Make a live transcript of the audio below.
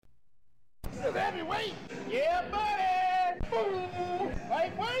is heavyweight. Yeah, buddy. Boom.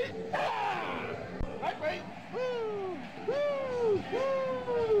 Lightweight. Ah. Lightweight. Woo. Woo.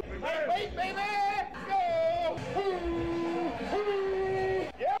 Woo. Lightweight, baby. Go. Woo. Woo.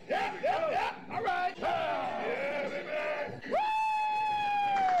 Yep. All right. Ah. Yeah, baby. Woo.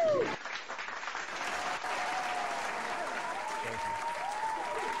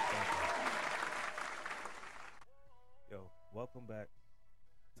 Yo, welcome back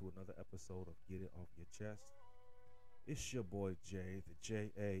to another episode of Get It Off Your Chest. It's your boy Jay, the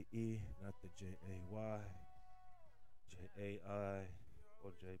J-A-E, not the J-A-Y, J-A-I,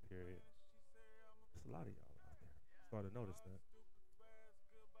 or J period. There's a lot of y'all out there. Started to notice that.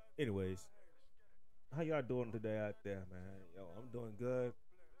 Anyways, how y'all doing today out there, man? Yo, I'm doing good.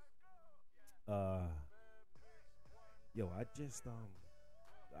 Yo, I just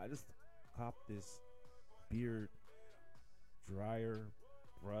copped this beard dryer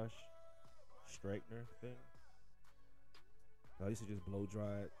brush straightener thing. I used to just blow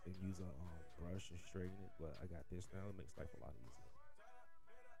dry it and use a brush and straighten it, but I got this now. It makes life a lot easier.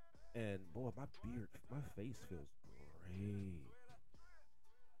 And boy, my face feels great.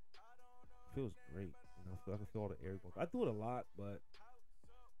 Feels great. You know, I can feel all the air going. I do it a lot, but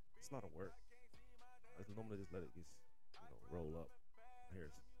it's not a work. I normally just let it just, roll up. My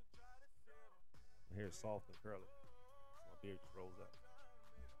hair is soft and curly. So my beard just rolls up.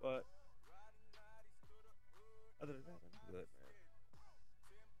 But other than that, I'm good, man.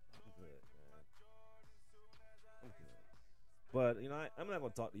 I'm good. But, I'm not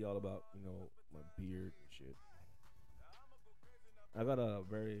going to talk to y'all about, my beard and shit. I got a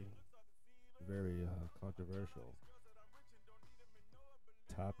very, very controversial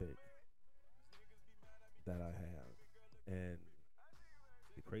topic that I have. And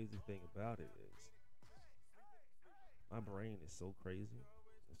the crazy thing about it is my brain is so crazy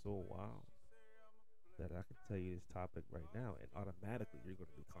and so wild that I can tell you this topic right now, and automatically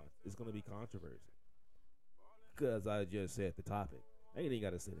it's going to be controversy because I just said the topic. I ain't even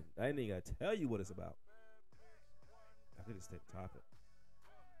got to sit in. I ain't even got to tell you what it's about. I could just say the topic.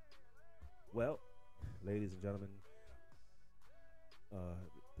 Well, ladies and gentlemen,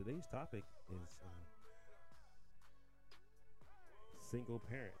 today's topic is single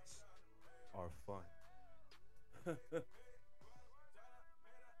parents are fun.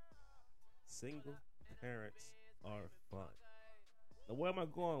 Single parents are fun. Now, where am I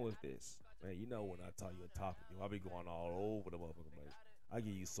going with this? Man, when I tell you a topic, I'll be going all over the motherfucking place. I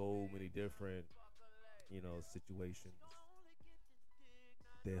give you so many different, situations.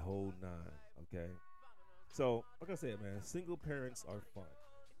 The whole nine, okay? So, like I said, man, single parents are fun.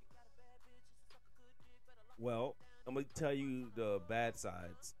 Well, I'm going to tell you the bad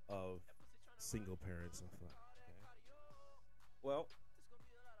sides of single parents are fun, okay? Well,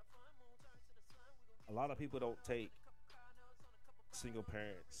 a lot of people don't take single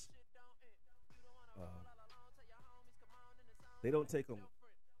parents. They don't take them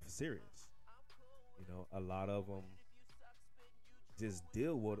serious. A lot of them just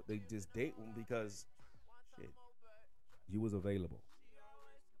they just date them because shit, you was available.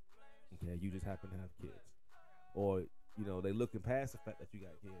 Okay, you just happen to have kids, or they looking past the fact that you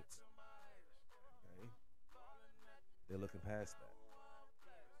got kids. Okay, they're looking past that.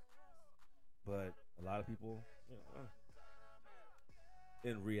 But a lot of people,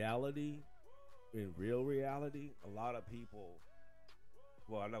 in real reality, a lot of people,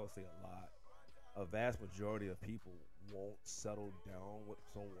 well, I'm not going to say a lot, a vast majority of people won't settle down with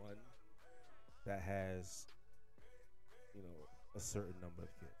someone that has, a certain number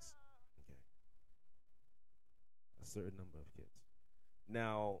of kids. Okay. A certain number of kids.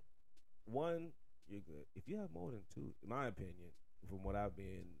 Now, one, you're good. If you have more than two, in my opinion, from what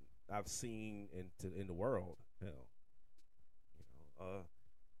I've seen in the world, hell,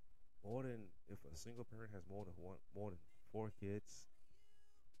 if a single parent has more than 4 kids,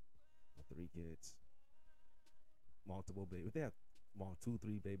 or 3 kids, multiple babies, if they have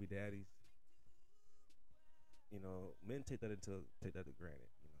 2-3 baby daddies, men take that to granted.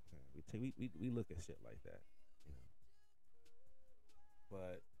 We look at shit like that,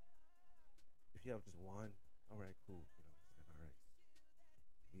 But if you have just one, all right, cool, all right.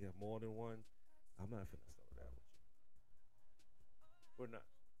 You have more than one, I'm not finna settle down with you. We're not.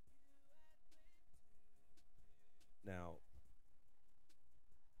 Now,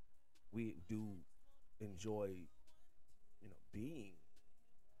 we do enjoy, being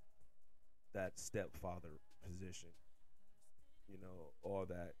that stepfather position, or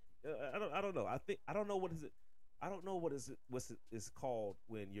that I don't know. I don't know what is it. I don't know what's called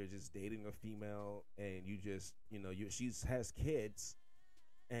when you're just dating a female and you just she has kids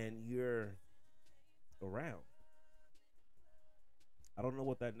and you're around. I don't know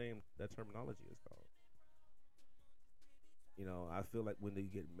what that terminology is called. You know, I feel like when they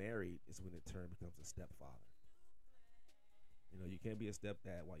get married is when the term becomes a stepfather. You know, you can't be a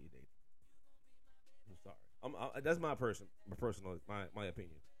stepdad while you're dating. I'm sorry. That's my personal, my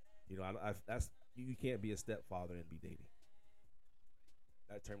opinion. You know, that's you can't be a stepfather and be dating.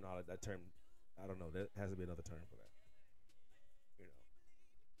 That terminology, I don't know. There has to be another term for that. You know,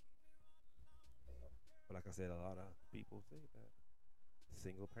 but like I said, a lot of people say that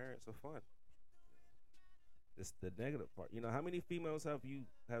single parents are fun. It's the negative part. You know, how many females have you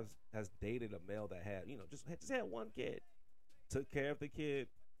has dated a male that had just had one kid, took care of the kid,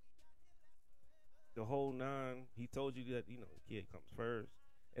 the whole nine. He told you that the kid comes first,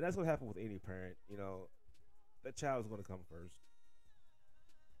 and that's what happened with any parent. You know, that child is going to come first.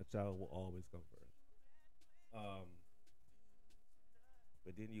 The child will always come first.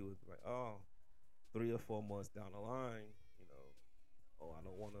 But then you was like, oh, 3 or 4 months down the line, oh, I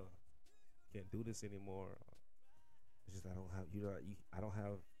don't want to, can't do this anymore. It's just I don't have I don't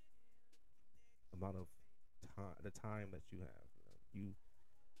have amount of time, the time that you have. You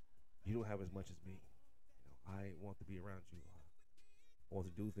don't have as much as me. I want to be around you. I want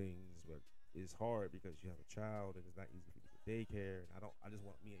to do things, but it's hard because you have a child and it's not easy for you to get daycare. And I just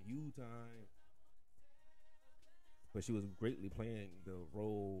want me and you time. But she was greatly playing the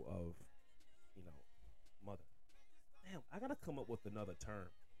role of, mother. Damn, I gotta come up with another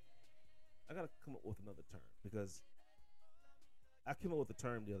term. Because I came up with a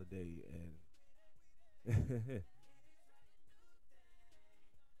term the other day and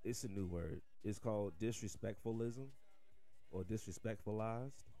it's a new word. It's called disrespectfulism or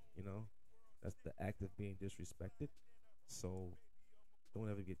disrespectfulized. That's the act of being disrespected. So don't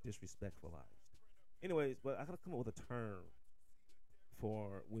ever get disrespectfulized. Anyways, but I gotta come up with a term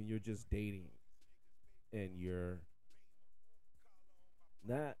for when you're just dating and you're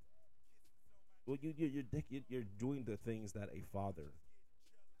not. Well, you're doing the things that a father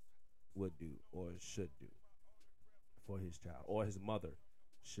would do or should do for his child, or his mother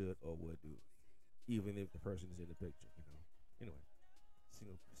should or would do, even if the person is in the picture. Anyway,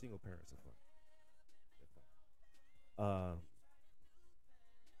 single parents are fun. They're fun.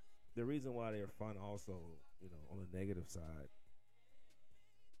 The reason why they're fun, also, on the negative side,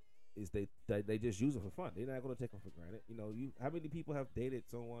 is they just use them for fun. They're not going to take them for granted. How many people have dated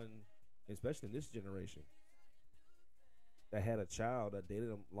someone, especially in this generation, that had a child that dated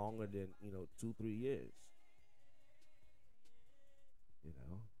them longer than 2-3 years?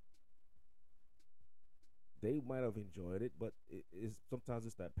 They might have enjoyed it, but sometimes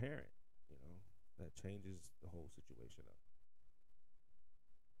it's that parent, that changes the whole situation up.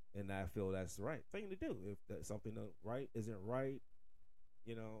 And I feel that's the right thing to do. If that's something isn't right,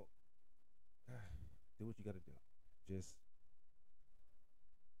 do what you got to do. Just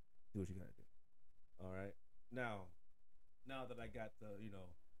do what you got to do. All right. Now that I got the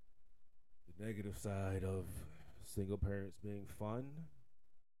negative side of single parents being fun,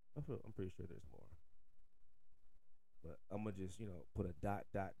 I'm pretty sure there's more. But I'm gonna just put a dot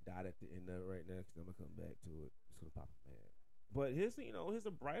at the end of it right now, because I'm gonna come back to it. It's gonna pop up, man. But here's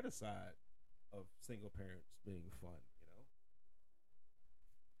the brighter side of single parents being fun.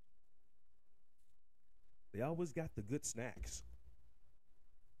 They always got the good snacks.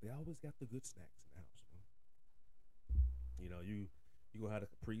 They always got the good snacks in the house. You gonna have the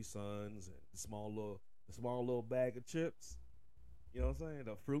Capri Suns and the small little bag of chips. You know what I'm saying?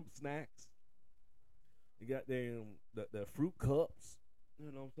 The fruit snacks. You got the fruit cups.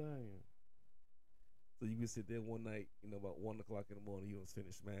 You know what I'm saying? So you can sit there one night, about 1 o'clock in the morning, you don't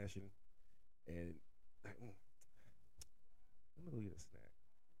finish smashing, and like, let me go get a snack.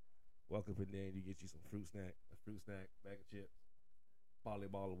 Walk up in there and you get you some a fruit snack, bag of chips,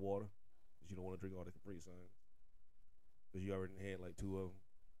 bottle of water, because you don't want to drink all the Capri Suns, because you already had like 2 of them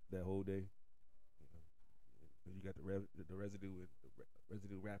that whole day. Because you got the residue and the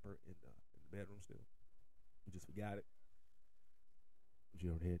residue wrapper in the bedroom still. You just forgot it, but you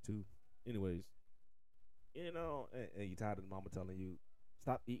already had 2. Anyways, and you tired of mama telling you,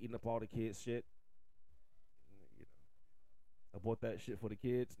 stop eating up all the kids' shit. I bought that shit for the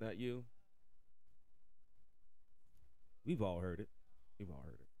kids, not you. We've all heard it.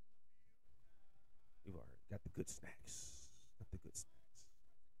 Got the good snacks.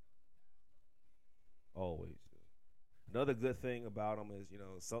 Always do. Another good thing about them is,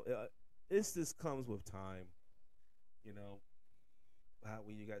 this comes with time.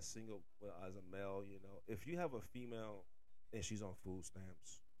 When you got single as a male, if you have a female and she's on food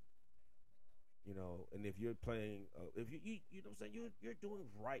stamps, and if you're playing, if you know what I'm saying, you're doing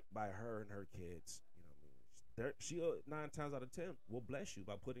right by her and her kids. She 9 times out of 10 will bless you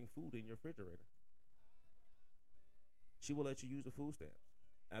by putting food in your refrigerator. She will let you use the food stamps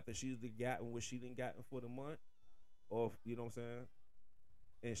after she's gotten what she didn't gotten for the month, or you know what I'm saying.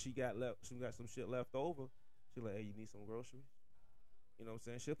 And she got some shit left over. She like, hey, you need some groceries? You know what I'm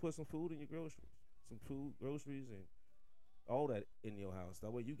saying? She'll put some food in your groceries, some food, groceries, and all that in your house.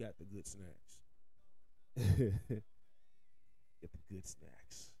 That way you got the good snacks. Get the good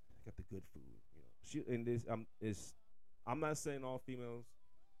snacks. Got the good food. You know, I'm not saying all females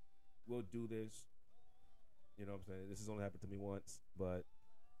will do this. You know what I'm saying? This has only happened to me once, but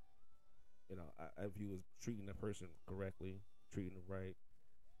you know, if you was treating a person correctly, treating them right,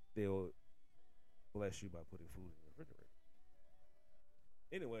 they'll bless you by putting food in the refrigerator.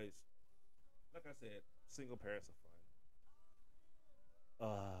 Anyways, like I said, single parents are fun.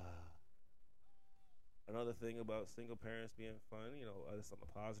 Another thing about single parents being fun, you know, just on the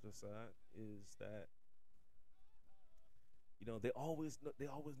positive side, is that you know they always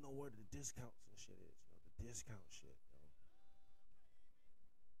know where the discounts and shit is. You know, the discount shit.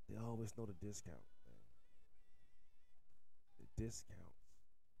 You know, they always know the discount, man. The discounts,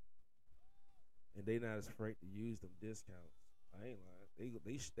 and they not as afraid to use them discounts. I ain't lying.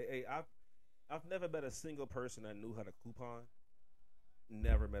 I've never met a single person that knew how to coupon.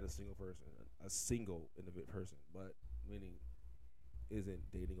 Never met a single person, person, but meaning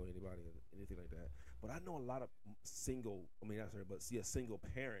isn't dating or anybody or anything like that. But I know a lot of single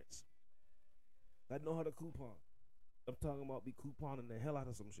parents that know how to coupon. I'm talking about be couponing the hell out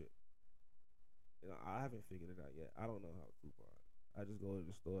of some shit. You know, I haven't figured it out yet. I don't know how to coupon. I just go to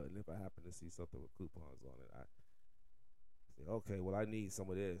the store, and if I happen to see something with coupons on it, I say, okay, well, I need some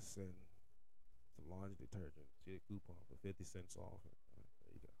of this and some laundry detergent. See a coupon for 50 cents off.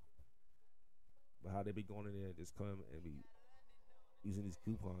 There you go. But how they be going in there and just come and be using these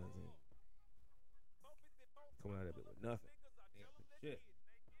coupons and coming out of it with nothing. They ain't shit.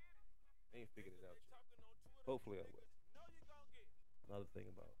 They ain't figured it out yet. Hopefully I will. Another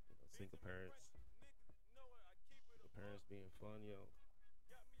thing about single parents. Single parents being fun, yo.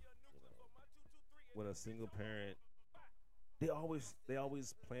 You know, when a single parent, they always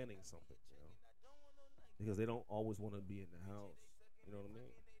planning something, you know, because they don't always want to be in the house. You know what I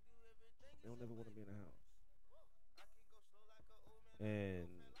mean? They don't ever want to be in the house. And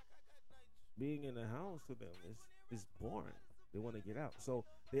being in the house with them is boring. They want to get out, so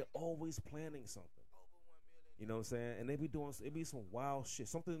they're always planning something. You know what I'm saying? And it be some wild shit,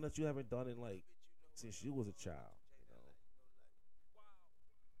 something that you haven't done in like since you was a child. You know,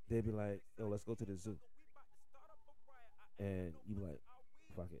 they'd be like, "Yo, let's go to the zoo," and you be like,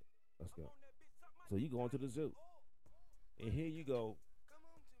 "Fuck it, let's go." So you go into the zoo, and here you go,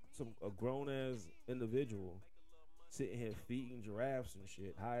 a grown ass individual sitting here feeding giraffes and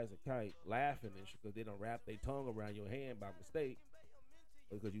shit, high as a kite, laughing and shit because they done wrap their tongue around your hand by mistake,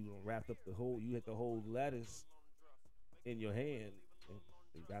 because you done wrapped up you hit the whole lettuce in your hand, and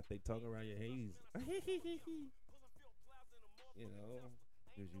they got their tongue around your hand. You know,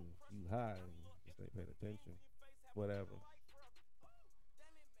 because you high and you just ain't paying attention, whatever.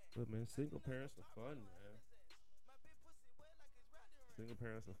 But man, single parents are fun, man. Single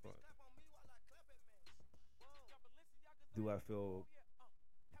parents are fun. Do I feel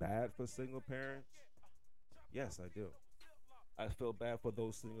bad for single parents? Yes, I do. I feel bad for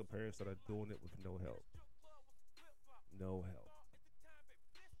those single parents that are doing it with no help. No help.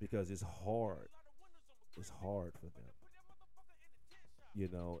 Because it's hard. It's hard for them. You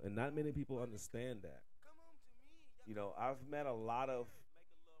know, and not many people understand that. You know, I've met a lot of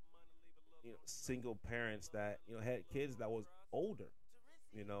single parents that had kids that was older,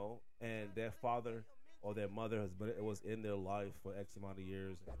 and their father or their mother was in their life for X amount of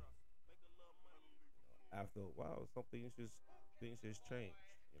years, and after a while, things just changed.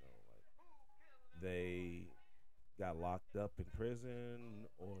 Like they got locked up in prison,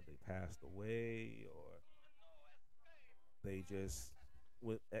 or they passed away, or they just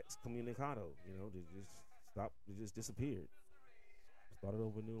went excommunicado. They just stopped. They just disappeared. Started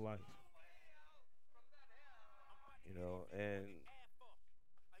over a new life. And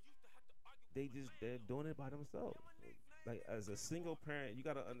they're doing it by themselves. Like as a single parent, you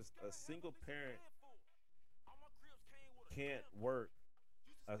gotta understand. A single parent can't work.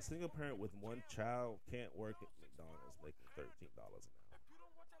 A single parent with one child can't work at McDonald's making $13 an hour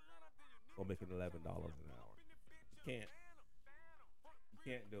or making $11 an hour. You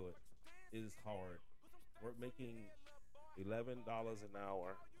can't do it. It is hard. We're making $11 an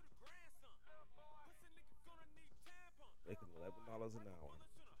hour. Making $11 an hour.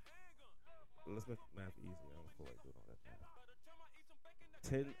 Let's make math easy. I don't feel like doing all that math.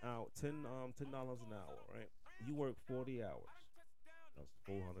 $10 an hour, right? You work 40 hours. That's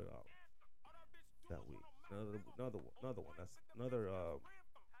 $400 that week. Another one. That's another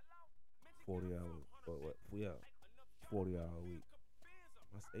 40 hours. But what? Yeah, 40 hour week.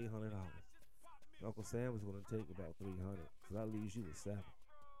 That's $800. Uncle Sam is going to take about 300, so that leaves you with 7.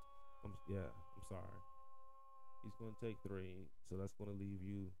 I'm sorry. He's going to take 3, so that's going to leave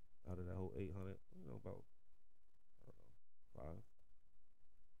you out of that whole 800. About I don't know,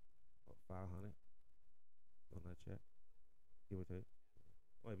 about 500 on that check, give or take.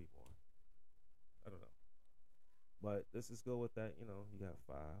 Might be more. I don't know. But let's just go with that. You got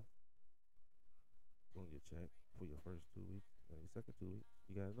 5 on your check for your first 2 weeks. And your second 2 weeks,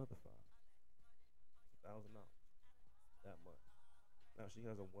 you got another 5. $1,000 that month. Now she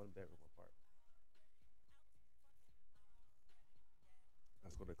has a 1-bedroom apartment.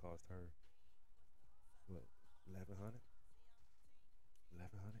 That's what it cost her. What? 1,100.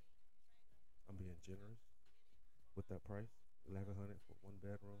 1,100. I'm being generous with that price. 1,100 for 1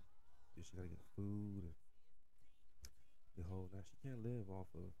 bedroom. Then she gotta get food and the whole. Now she can't live off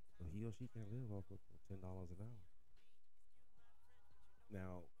of. Or he or she can't live off of $10 an hour.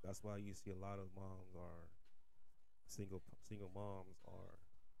 Now that's why you see a lot of moms are single moms are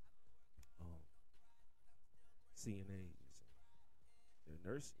um, CNAs and they're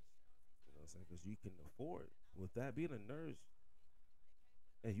nurses. You know what I'm saying? Because you can afford with that being a nurse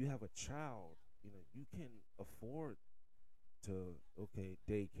and you have a child. You can afford to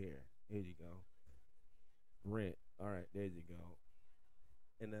daycare. There you go. Rent. All right, there you go.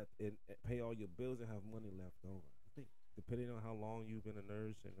 And pay all your bills and have money left over. I think depending on how long you've been a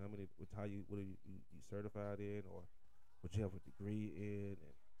nurse and what are you certified in or what you have a degree in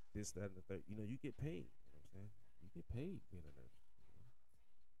and this, that, and the third, you get paid. You know what I'm saying? You get paid being a nurse.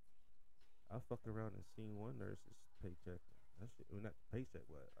 I fucked around and seen one nurse's paycheck. That shit, well, not paycheck,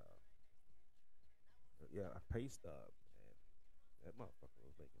 but yeah, a pay stub, and that motherfucker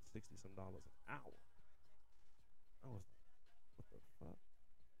was making $60 some an hour. I was like, what the fuck?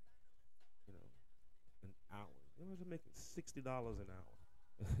 You know, an hour. Imagine making $60 an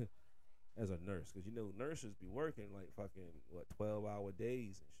hour as a nurse, because nurses be working like fucking 12-hour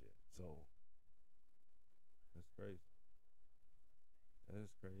days and shit. So that's crazy. That is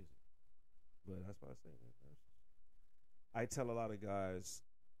crazy. But that's why I say, man, nurses. I tell a lot of guys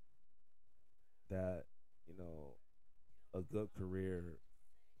that a good career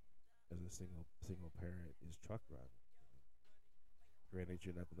as a single parent is truck driving. Granted,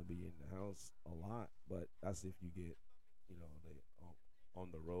 you're not going to be in the house a lot, but that's if you get, the on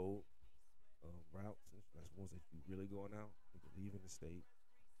the road routes. That's ones that you really going out, you can leaving the state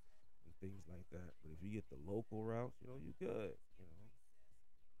and things like that. But if you get the local routes, you good.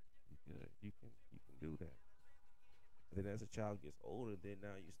 You good. You can do that. And then as a child gets older, then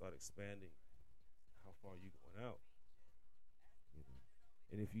now you start expanding how far you going out. You know?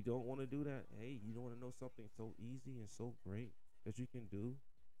 And if you don't want to do that, hey, you don't want to know something so easy and so great that you can do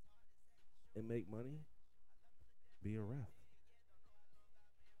and make money? Be a ref.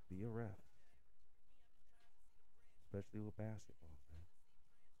 Be a ref. Especially with basketball, man.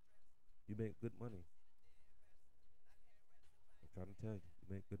 You make good money. I'm trying to tell you,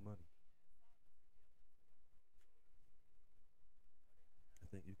 you make good money. I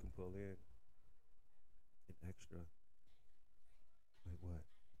think you can pull in an extra, like what,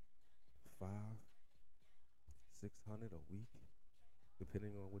 600 a week,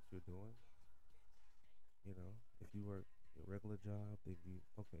 depending on what you're doing. If you work your regular job, then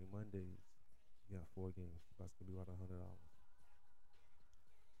Mondays you got 4 games. That's gonna be about $100.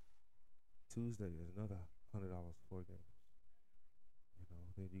 Tuesday is another $100 for 4 games.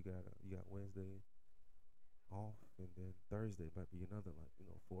 Then you got Wednesday off, and then Thursday might be another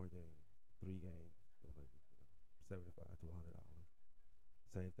 4 games, 3 games, $75 to $100.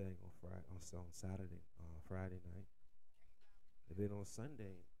 Same thing on Saturday, Friday night, and then on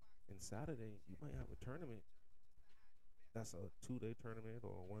Sunday and Saturday you might have a tournament. That's a 2-day tournament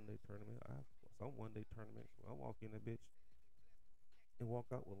or a 1-day tournament. I have some 1-day tournaments where I walk in that bitch and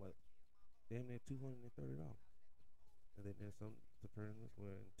walk out with like damn near $230. And then there's some tournaments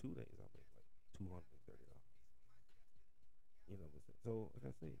where in 2 days I make like $230. So like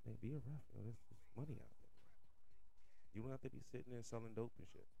I say, man, be a ref. There's just money out there. You don't have to be sitting there selling dope and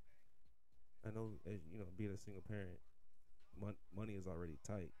shit. I know, as being a single parent, money is already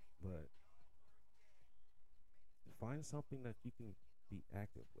tight, but find something that you can be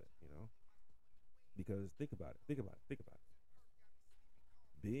active with, because think about it.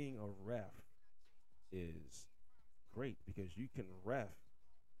 Being a ref is great because you can ref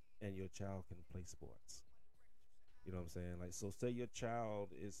and your child can play sports. You know what I'm saying? Like, so say your child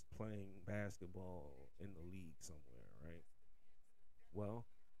is playing basketball in the league somewhere, right? Well,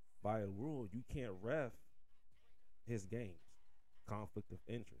 by a rule, you can't ref his games. Conflict of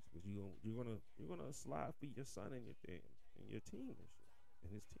interest, because you're gonna slide for your son and your team and your team and shit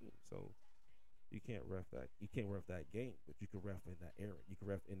and his team. So you can't ref that. You can't ref that game, but you can ref in that area. You can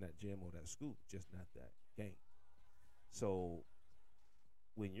ref in that gym or that school, just not that game. So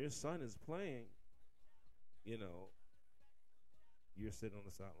when your son is playing, you know, you're sitting on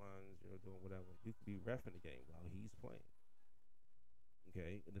the sidelines, you're doing whatever. You could be refing the game while he's playing.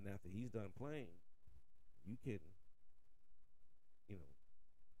 Okay, and then after he's done playing, you can, you know,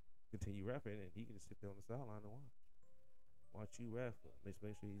 continue refing, and he can just sit there on the sideline and watch you ref. Make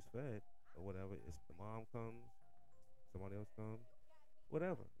sure he's fed or whatever. If the mom comes, somebody else comes,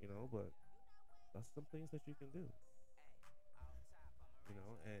 whatever, you know. But that's some things that you can do, you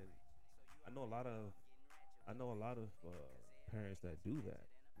know. And I know a lot of parents that do that.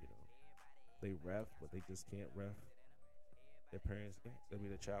 You know, they ref, but they just can't ref their parents' game. I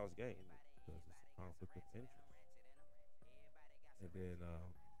mean, the child's game because it's a conflict of interest. And then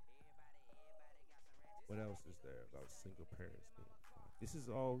what else is there about single parents being fine? This is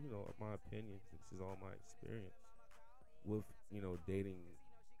all, you know, my opinions. This is all my experience with, you know, dating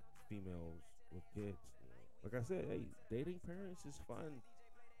females with kids. You know, like I said, hey, dating parents is fun.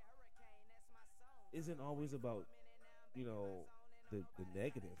 Isn't always about, you know, the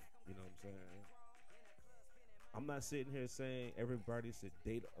negative. You know what I'm saying? I'm not sitting here saying everybody should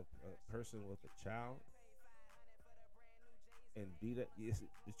date a person with a child and be that.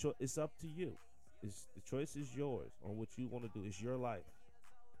 It's up to you. It's the choice is yours on what you want to do. It's your life.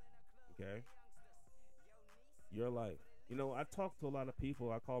 Okay, your life. You know, I talk to a lot of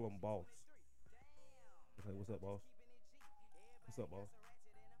people. I call them boss. Okay, what's up, boss? What's up, boss?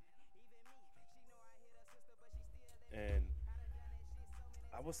 And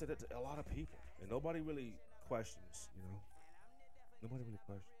I would say that to a lot of people, and nobody really questions. You know, nobody really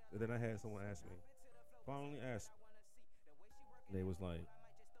questions. And then I had someone ask me, finally asked, and they was like,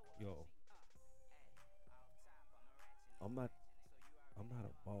 "Yo, I'm not, I'm not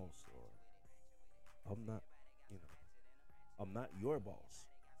a boss, or I'm not, you know, I'm not your boss.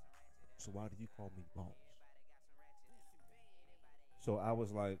 So why do you call me boss?" So I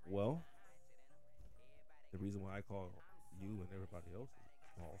was like, well, the reason why I call you and everybody else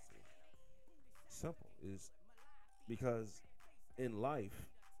boss is simple. Is because in life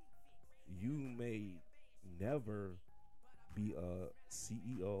you may never be a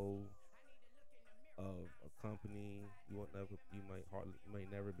CEO of a company. You may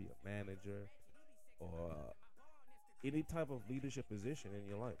never be a manager or any type of leadership position in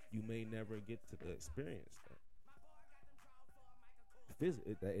your life. You may never get to the experience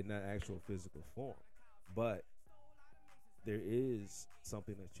in that actual physical form. But there is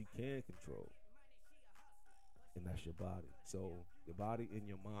something that you can control, and that's your body. So your body and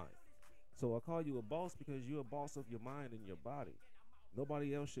your mind. So I call you a boss because you're a boss of your mind and your body.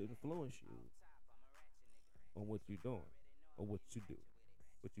 Nobody else should influence you on what you're doing or what you do,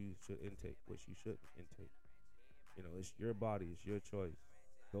 what you should intake, what you shouldn't intake. You know, it's your body, it's your choice.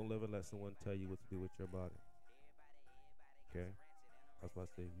 Don't ever let someone tell you what to do with your body. Okay? That's why I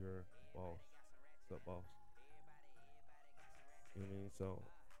say you're boss. What's up, boss? You know what I mean? So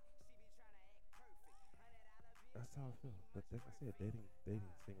that's how I feel. But like I said,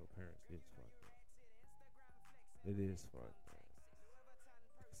 dating single parents is fun. Man. It is fun, man.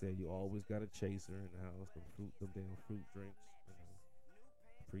 Like I said, you always got a chaser in the house, them damn fruit drinks, you know,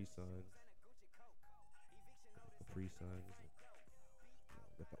 Capri Suns, Capri Suns, and, you know,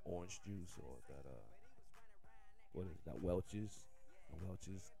 got the orange juice or that what is it, that Welch's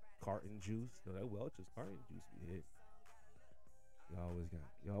carton juice. You know, that Welch's carton juice be hit.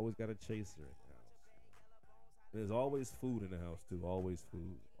 You always got a chaser in the house. There's always food in the house too. Always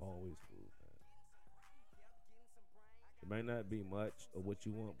food. Always food, man. It might not be much of what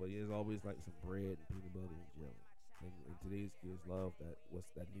you want, but there's always like some bread and peanut butter and jelly. And today's kids love that.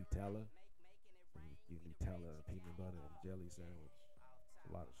 What's that Nutella? You Nutella and peanut butter and jelly sandwich.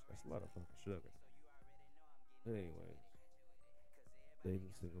 That's a lot of fucking sugar. But anyways,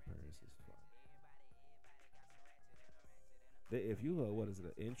 dating single parents is fun. If you what is it,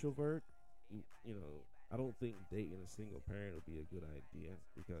 an introvert, you know, I don't think dating a single parent would be a good idea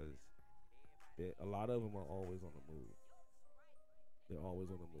because a lot of them are always on the move. They're always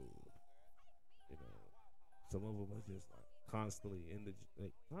on the move. You know, some of them are just like constantly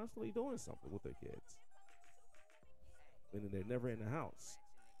doing something with their kids, and then they're never in the house.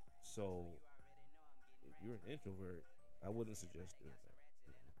 So if you're an introvert, I wouldn't suggest doing that.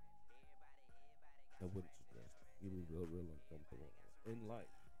 I wouldn't suggest it. You be real uncomfortable in life.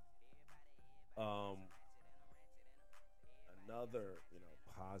 Um, Another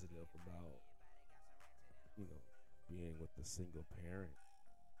positive about you know being with the single parent,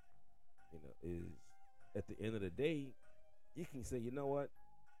 is at the end of the day, you can say, you know what,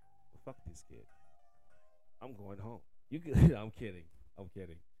 fuck this kid, I'm going home. You can. I'm kidding. I'm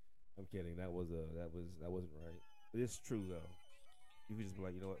kidding. I'm kidding. That wasn't right. It's true though. You can just be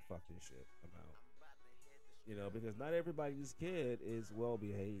like, you know what, fuck this shit, I'm out. Because not everybody's kid is well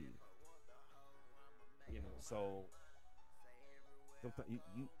behaved. So sometimes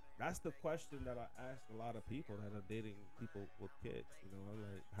you that's the question that I ask a lot of people that are dating people with kids. I'm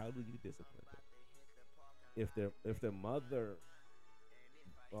like, how do you discipline them? If their mother,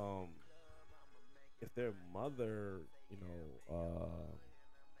 um, if their mother, um,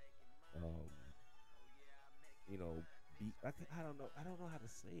 be I don't know how to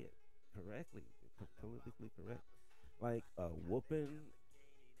say it correctly, politically correct, like whooping.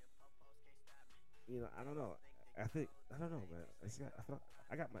 I don't know. I don't know, man. I feel like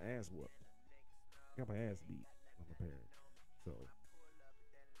I got my ass whooped. I got my ass beat by my parents. So,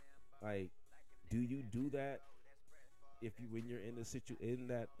 like, do you do that if you when you're in the in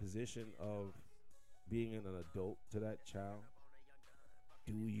that position of being an adult to that child?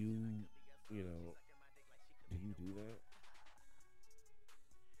 Do you, you know, do you do that?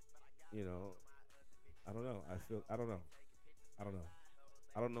 You know, I don't know. I don't know. I don't know.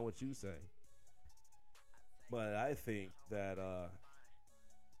 I don't know what you say, but I think that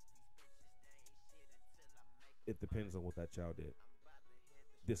it depends on what that child did.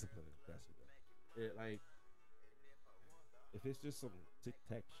 Discipline, that's it. Like, if it's just some tic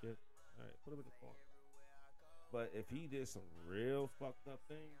tac shit, all right, put him in the corner. But if he did some real fucked up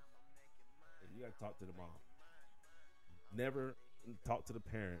things, then you gotta talk to the mom. Never talk to the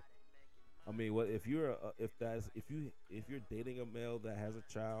parent. I mean, what if you're if you're dating a male that has a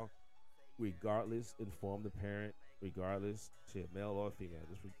child, regardless, inform the parent. Regardless, shit, male or female,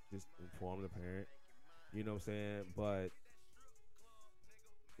 just inform the parent. You know what I'm saying? But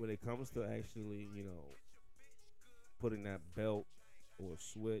when it comes to actually, putting that belt or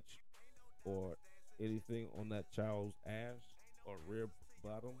switch or anything on that child's ass or rear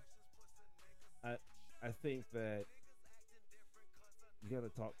bottom, I I think that you gotta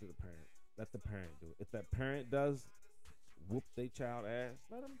talk to the parent. Let the parent do it. If that parent does whoop their child ass,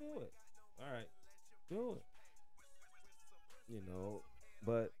 let them do it. All right, do it.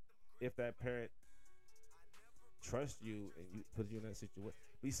 But if that parent trusts you and you put you in that situation, but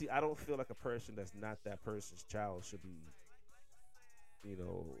you see, I don't feel like a person that's not that person's child should be,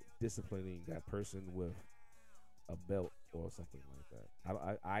 disciplining that person with a belt or something like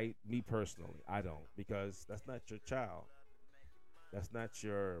that. Me personally, I don't, because that's not your child. That's not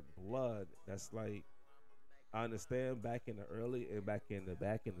your blood. That's like, I understand back in the early and back in the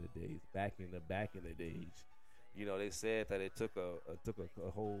days, back in the days, they said that it took a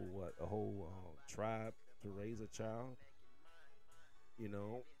whole tribe to raise a child. You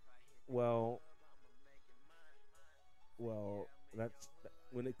know, well, that's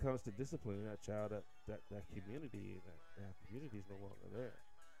when it comes to disciplining that child, that community, that community is no longer there.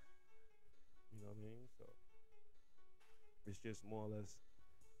 You know what I mean? So it's just more or less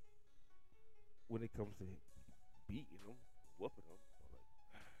when it comes to beating them, whooping them.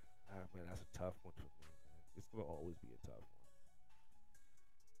 Like, man, that's a tough one for me. Man. It's gonna always be a tough one.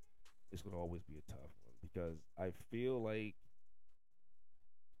 It's gonna always be a tough one because I feel like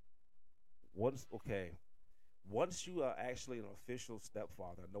once okay, once you are actually an official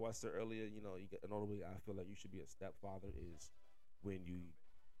stepfather. I know I said earlier, you get another way I feel like you should be a stepfather is when you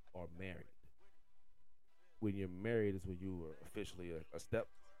are married. When you're married is when you are officially a step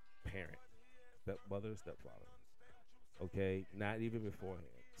parent, stepmother, stepfather. Okay, not even beforehand.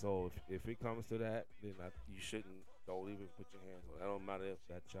 So if it comes to that, then you shouldn't. Don't even put your hands on it. It don't matter if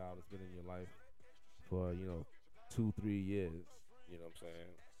that child has been in your life for 2-3 years. You know what I'm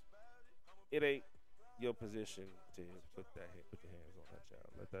saying? It ain't your position to put your hands on that child.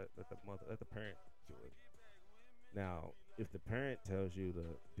 Let the parent do it. Now, if the parent tells you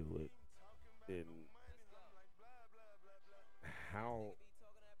to do it, then how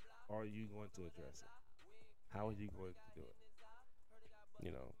are you going to address it? How are you going to do it?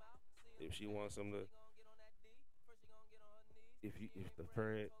 If she wants them to, if the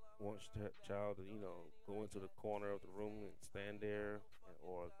parent wants the child to, go into the corner of the room and stand there,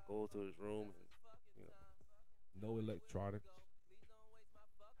 or go to his room, and, no electronics,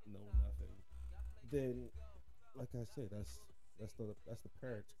 no nothing, then, like I said, that's the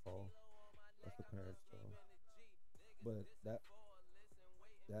parents' call. That's the parents' call. But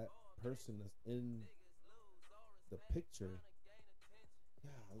that person that's in the picture.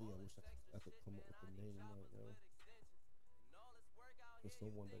 Golly, I wish I could come up with the name right now. For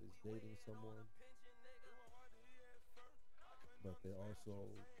someone that is dating someone, but they're also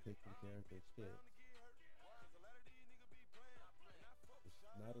taking care of their kids. It's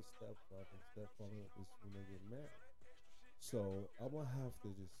not a stepfather. Stepfather is when they get married. So I'm gonna have to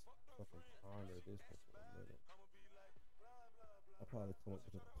just fucking ponder this one for a minute. I'll probably come up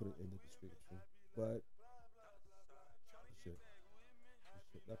with it and put it in the description. But shit,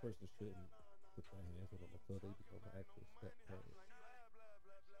 that person shouldn't put their hands on them until they become an actual step parent.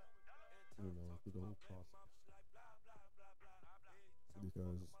 You know, through the whole process.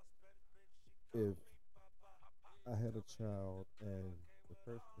 Because if I had a child and the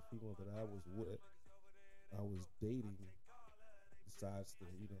female that I was with, I was dating, decides to,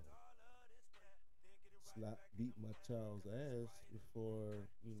 beat my child's ass for,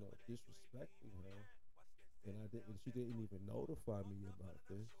 disrespecting her, and she didn't even notify me about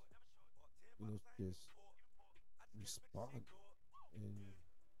this, just responded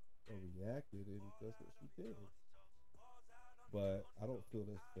or reacted, and that's what she did. But I don't feel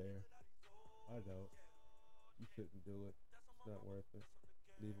that's fair. I don't. You shouldn't do it. It's not worth it.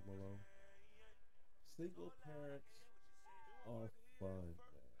 Leave them alone. Single parents are fun,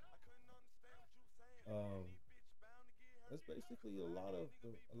 man. That's basically a lot of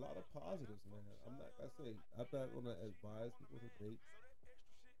positives, man. I'm not gonna advise people to date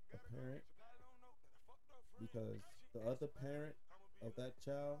a parent, because the other parent of that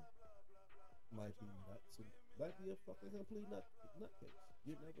child might be nuts, might be a fucking complete nutcase.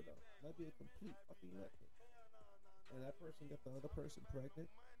 You never know. Might be a complete fucking nutcase, and that person got the other person pregnant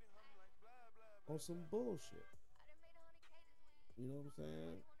on some bullshit. You know what I'm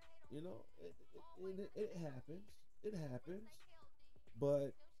saying? It happens. It happens,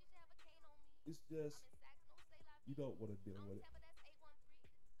 but it's just you don't want to deal with it.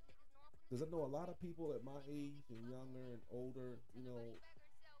 Because I know a lot of people at my age and younger and older,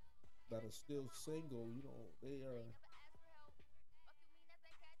 that are still single.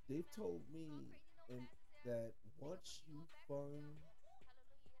 They've told me that once you find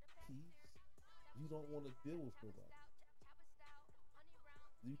peace, you don't want to deal with nobody.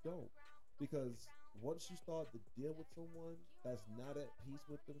 You don't. Because once you start to deal with someone that's not at peace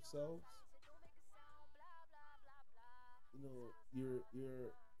with themselves, you're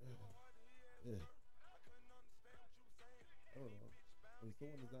I don't know. When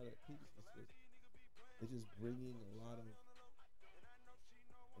someone is not at peace, it's just bringing a lot of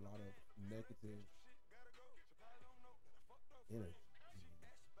negative energy.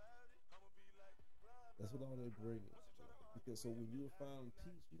 That's what all they bring. Because so when you found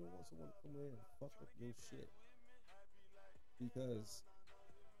peace, you don't want someone to come in and fuck up your shit. Because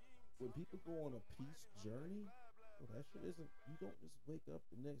when people go on a peace journey, that shit isn't. You don't just wake up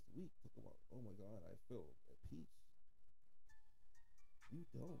the next week talking about, oh my God, I feel at peace. You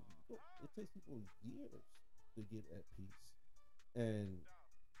don't. It takes people years to get at peace, and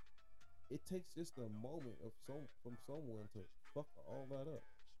it takes just a moment from someone to fuck all that up.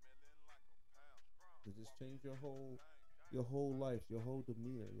 To just change your whole life, your whole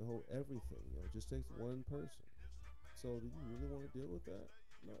demeanor, your whole everything. It just takes one person. So do you really want to deal with that?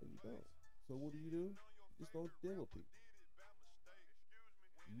 No, you don't. So what do? You just don't deal with people.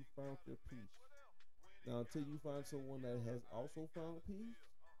 You found your peace. Now until you find someone that has also found peace,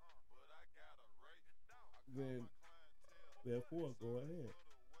 then therefore go ahead.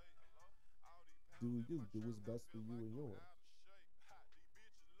 Do what's best for you and yours.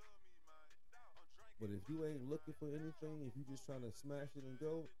 But if you ain't looking for anything, if you just trying to smash it and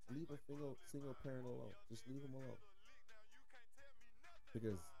go, leave a single parent alone. Just leave them alone.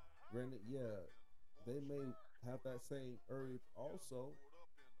 Because granted, yeah, they may have that same urge also,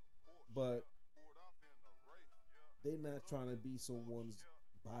 but they're not trying to be someone's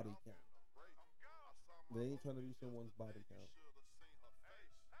body count. They ain't trying to be someone's body count.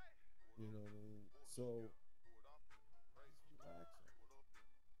 You know what I mean? So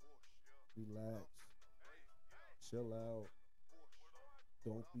relax, chill out.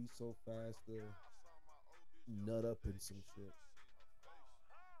 Don't be so fast to nut up in some shit,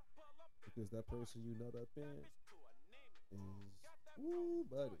 because that person you nut up in is, woo,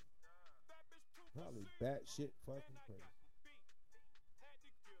 buddy, probably batshit fucking crazy.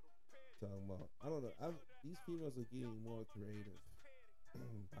 Talking about, I don't know. These females are getting more creative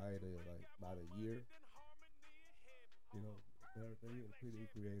by the year. They're pretty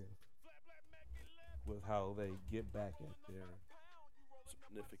creative with how they get back at their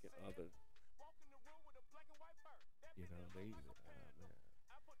significant other. They, man,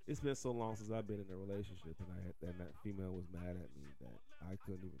 It's been so long since I've been in a relationship, and that female was mad at me that I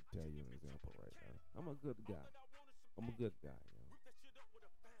couldn't even tell you an example right now. I'm a good guy. I'm a good guy.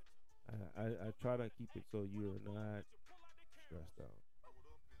 I try to keep it so you're not stressed out.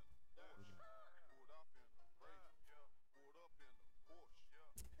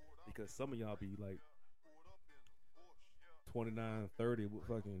 Because some of y'all be like 29, 30 with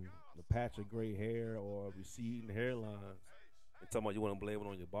fucking a patch of gray hair or receding hairlines. And talking about you want to blame it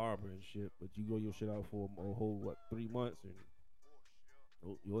on your barber and shit, but you grow your shit out for a whole, what, 3 months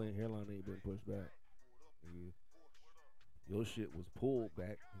and your hairline ain't been pushed back. Nigga. Your shit was pulled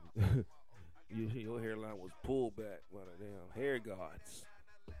back. your hairline was pulled back by the damn hair guards.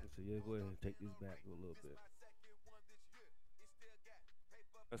 And so yeah, go ahead and take this back a little bit.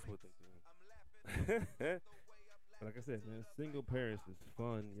 That's what they do. But like I said, man, single parents is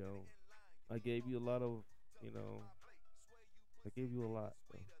fun, yo. I gave you a lot of, you know, I gave you a lot,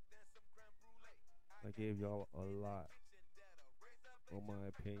 bro. I gave y'all a lot on my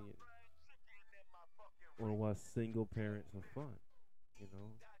opinion on why single parents are fun. You know,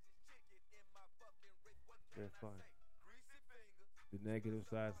 they're fun. The negative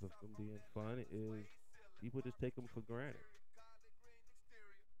sides of them being fun is people just take them for granted.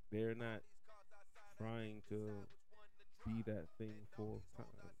 They're not trying to be that thing full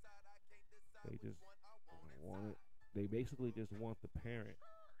time. They just want it. They basically just want the parent,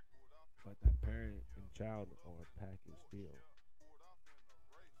 but that parent and child are a package deal.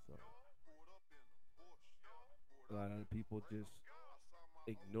 So a lot of people just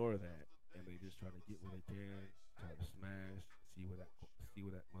ignore that and they just try to get what they can, try to smash, see what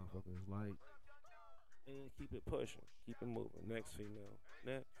that motherfucker is like, and keep it pushing, keep it moving. Next female,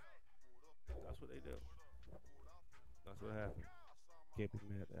 next. That's what they do. That's what happens. Can't be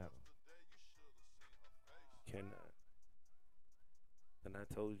mad at them. Cannot. And I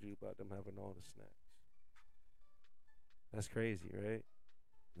told you about them having all the snacks. That's crazy, right?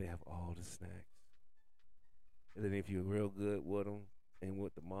 They have all the snacks. And then if you're real good with them and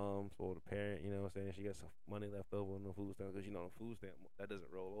with the moms or the parent, you know what I'm saying, she got some money left over on the food stamp because you know the food stamp that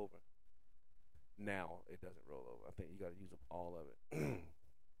doesn't roll over. Now it doesn't roll over. I think you got to use up all of it,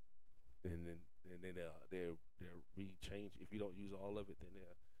 and then they'll rechange. If you don't use all of it, then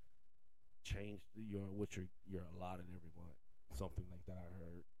they'll change what you're allotted every month. Something like that I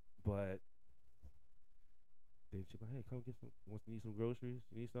heard, but then she's like, "Hey, come get some. Need some groceries?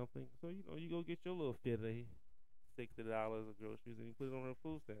 You need something?" So you go get your little $60 of groceries and you put it on her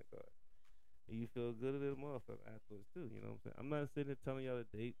food stamp card. And you feel good as a motherfucker afterwards too. You know what I'm saying? I'm not sitting there telling y'all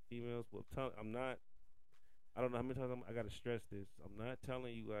to date females. Well, I'm not. I don't know how many times I gotta stress this. I'm not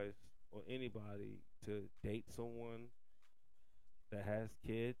telling you guys or anybody to date someone that has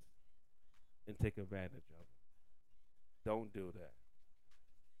kids and take advantage of them. Don't do that.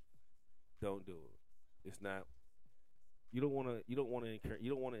 Don't do it. It's not. You don't want to. You don't want to. You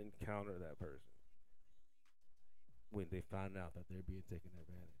don't want to encounter that person when they find out that they're being taken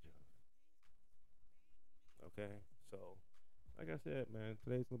advantage of. Okay, so like I said, man,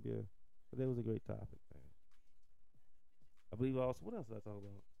 today was a great topic, man. I believe also. What else did I talk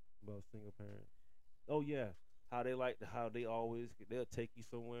about single parents? Oh yeah, how they always they'll take you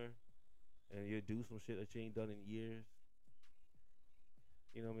somewhere and you'll do some shit that you ain't done in years.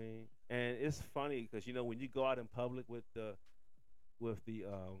 You know what I mean? And it's funny because when you go out in public with the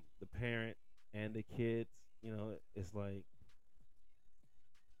parent and the kids, it's like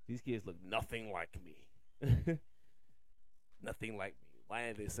these kids look nothing like me, nothing like me. Why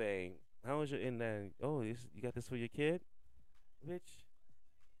are they saying, "How was your in there? Oh, you got this for your kid, bitch?"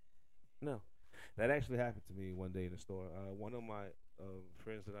 No, that actually happened to me one day in the store. One of my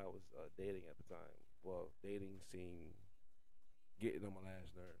friends that I was dating at the time, well, dating, seeing, getting on my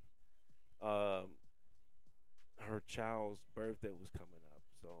last nerve. Her child's birthday was coming up,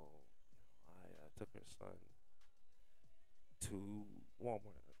 so I took her son to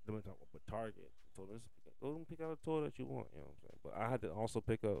Walmart. But Target. Told her, go and pick out a toy that you want. You know what I'm saying? But I had to also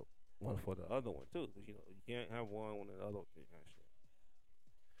pick up one for the other one too, because you can't have one when the other one can't have shit.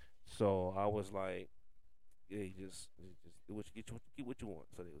 So I was like, yeah, you just get what you want.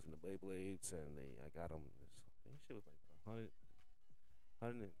 So they was in the Beyblades, and I got them. This shit was like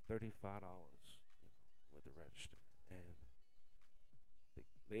 $135, with the register. And the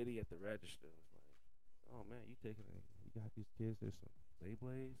lady at the register was like, "Oh man, you got these kids? There's some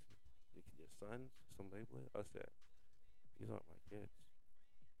Beyblades. Your sons some Beyblades." I said, "These aren't my kids.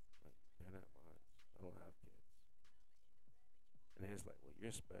 Like they're not mine. I don't have kids." And it's like, "Well,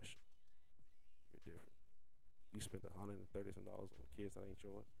 you're special. You're different. You spent $130 on kids that ain't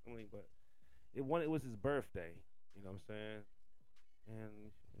yours." I mean, but it was his birthday. You know what I'm saying?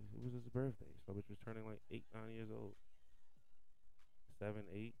 and it was his birthday. So which was turning like 8, 9 years old, 7,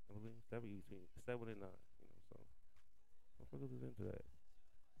 8, I believe, between 7 and 9. So motherfuckers was into that.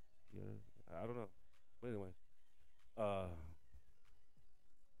 Yeah, I don't know. But anyway, uh,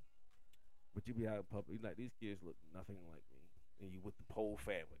 but you be out in public, you like these kids look nothing like me, and you with the whole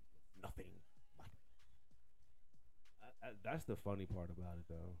family, nothing. That's the funny part about it,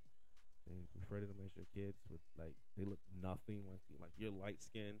 though. They prefer to make sure kids with like they look nothing like you. Like you're light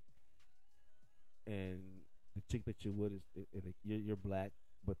skinned and the chick that you're with is you're black,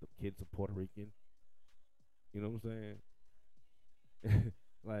 but the kids are Puerto Rican. You know what I'm saying?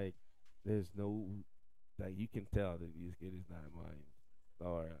 Like there's no like you can tell that this kid is not mine.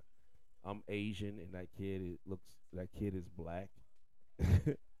 Or I'm Asian and that kid is black.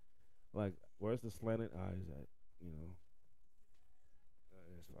 Like where's the slanted eyes at? You know,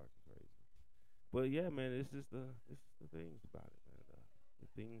 it's fucking crazy. But yeah, man, it's the things about it, man. The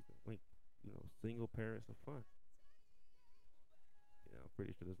things that make single parents are fun. I'm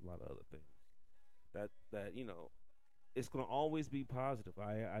pretty sure there's a lot of other things that it's gonna always be positive.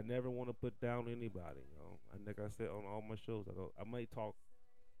 I never want to put down anybody. And like I said on all my shows, I might talk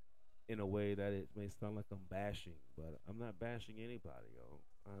in a way that it may sound like I'm bashing, but I'm not bashing anybody.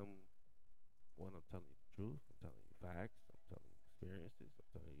 I'm telling you the truth. I'm telling you facts. I'm telling you experiences. I'm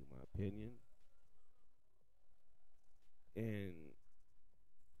telling you my opinion, and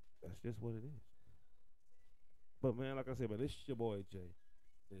that's just what it is. But man, like I said, man, this is your boy Jay,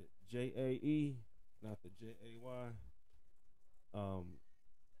 the Jae, not the Jay. Um,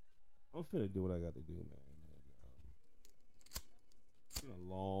 I'm finna do what I got to do, man. It's been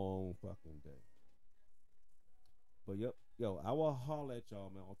a long fucking day. But yep, yo, I will holler at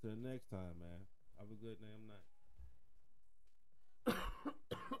y'all, man. Until the next time, man. Have a good damn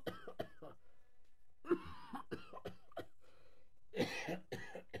night.